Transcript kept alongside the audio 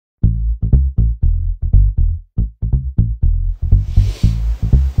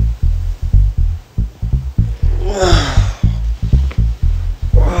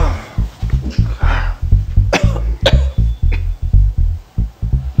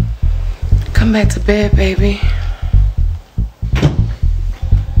Come back to bed, baby.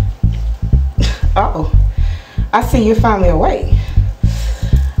 Uh-oh. I see you're finally awake.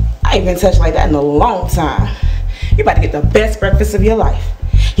 I ain't been touched like that in a long time. You about to get the best breakfast of your life.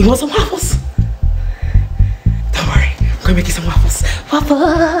 You want some waffles? Don't worry. I'm gonna make you some waffles.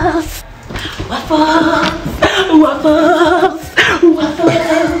 Waffles! Waffles! Waffles!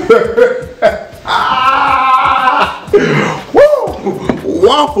 Waffles! Woo!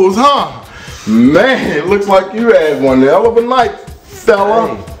 Waffles, huh? Man, it looks like you had one hell of a night,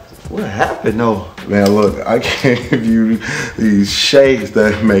 fella. Hey, what happened though? Man, look, I gave you these shades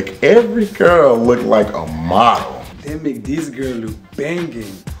that make every girl look like a model. They make this girl look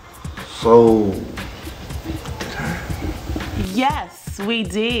banging. So... Yes, we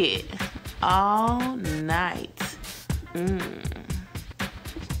did. All night.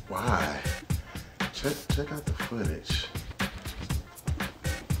 Why? Check out the footage.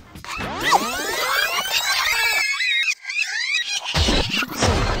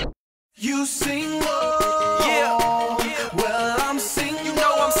 You single? Yeah. Well, I'm single. You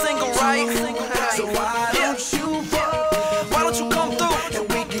know I'm single, right? So why don't you why don't you come through and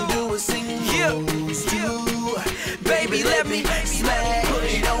we can do a single? Yeah. Baby, let me smack, put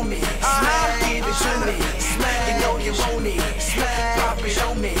it on me. Give it to me. You know you want it. Pop it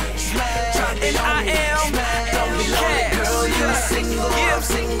on me. And I am girl, you single. I'm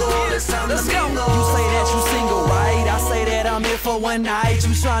single. It's time to mingle. You say that you single, right? I say that I'm here for one night.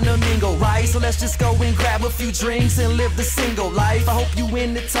 You tryna mingle, right? So let's just go and grab a few drinks and live the single life. I hope you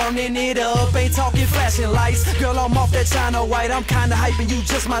into turning it up. Ain't talking flashing lights. Girl, I'm off that China white. I'm kinda hyping you,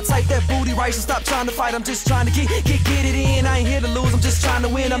 just my type. That booty right, so stop trying to fight. I'm just trying to get it in. I ain't here to lose, I'm just trying to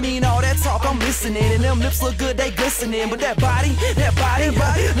win. I mean, all that talk, I'm listening. And them lips look good, they glistening. But that body,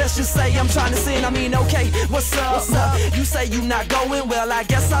 let's just say I'm trying to sin. I mean, okay, what's up? You say you not going, well, I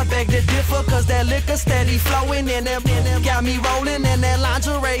guess I beg to differ. Cause that liquor steady flowing and them got me rolling. And that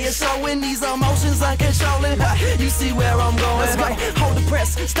lingerie is showing these emotions uncontrolling. You see where I'm going, right? Hold the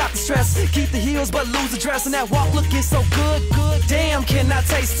press, stop the stress. Keep the heels but lose the dress. And that walk looking so good. Damn, can I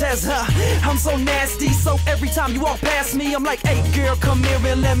taste test, I'm so nasty, so every time you walk past me I'm like, hey girl, come here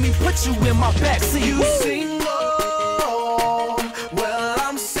and let me put you in my backseat. You single? Well,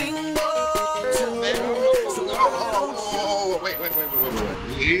 I'm single too. Wait.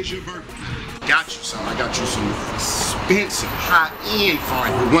 Here's your verdict. Got you some. I got you some expensive, high-end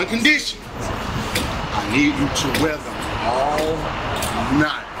fine with one condition. I need you to wear them all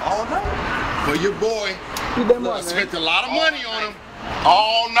night. All night? For your boy. I spent a lot of money on him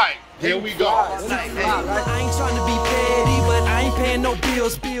all night. Here we go. I ain't trying to be petty, but I ain't paying no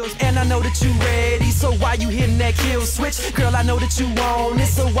bills. And I know that you ready, so why you hitting that kill switch? Girl, I know that you want it,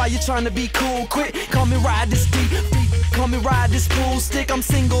 so why you trying to be cool? Quick, come and ride this deep. Come and ride this pool stick. I'm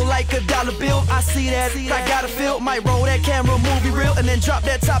single like a dollar bill. I see that, I got a feel. Might roll that camera, movie reel, and then drop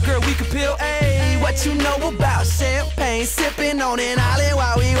that top, girl, we can peel. Hey, what you know about champagne? Sipping on an island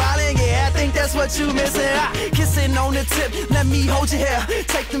while we wildin'. Yeah, I think that's what you missing. Kissing on the tip, let me hold your hair.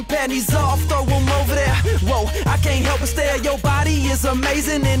 Take them panties off, throw them over there. Whoa, I can't help but stare. Your body is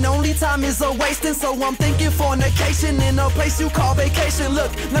amazing, and only time is a wasting. So I'm thinking fornication in a place you call vacation.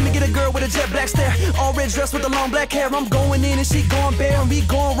 Look, let me get a girl with a jet black stare. All red dress with the long black hair. I'm going in and she going bare, and we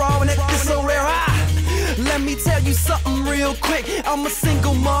going raw, and that's so rare. Let me tell you something real quick. I'm a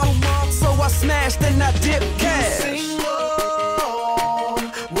single mom, so I smashed and I dip cash. Single,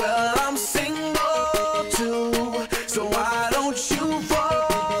 well, I'm single too. So why don't you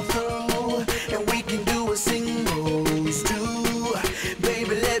fall through and we can do a singles too?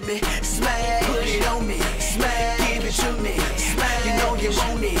 Baby, let me smack, put it on me, smack, give it to me, smack. You know you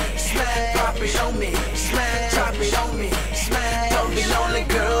want it, smack, pop it on me, smack, drop it on me, smack. Don't be lonely,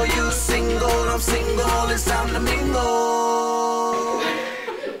 girl, you single, I'm single, it's time to mingle.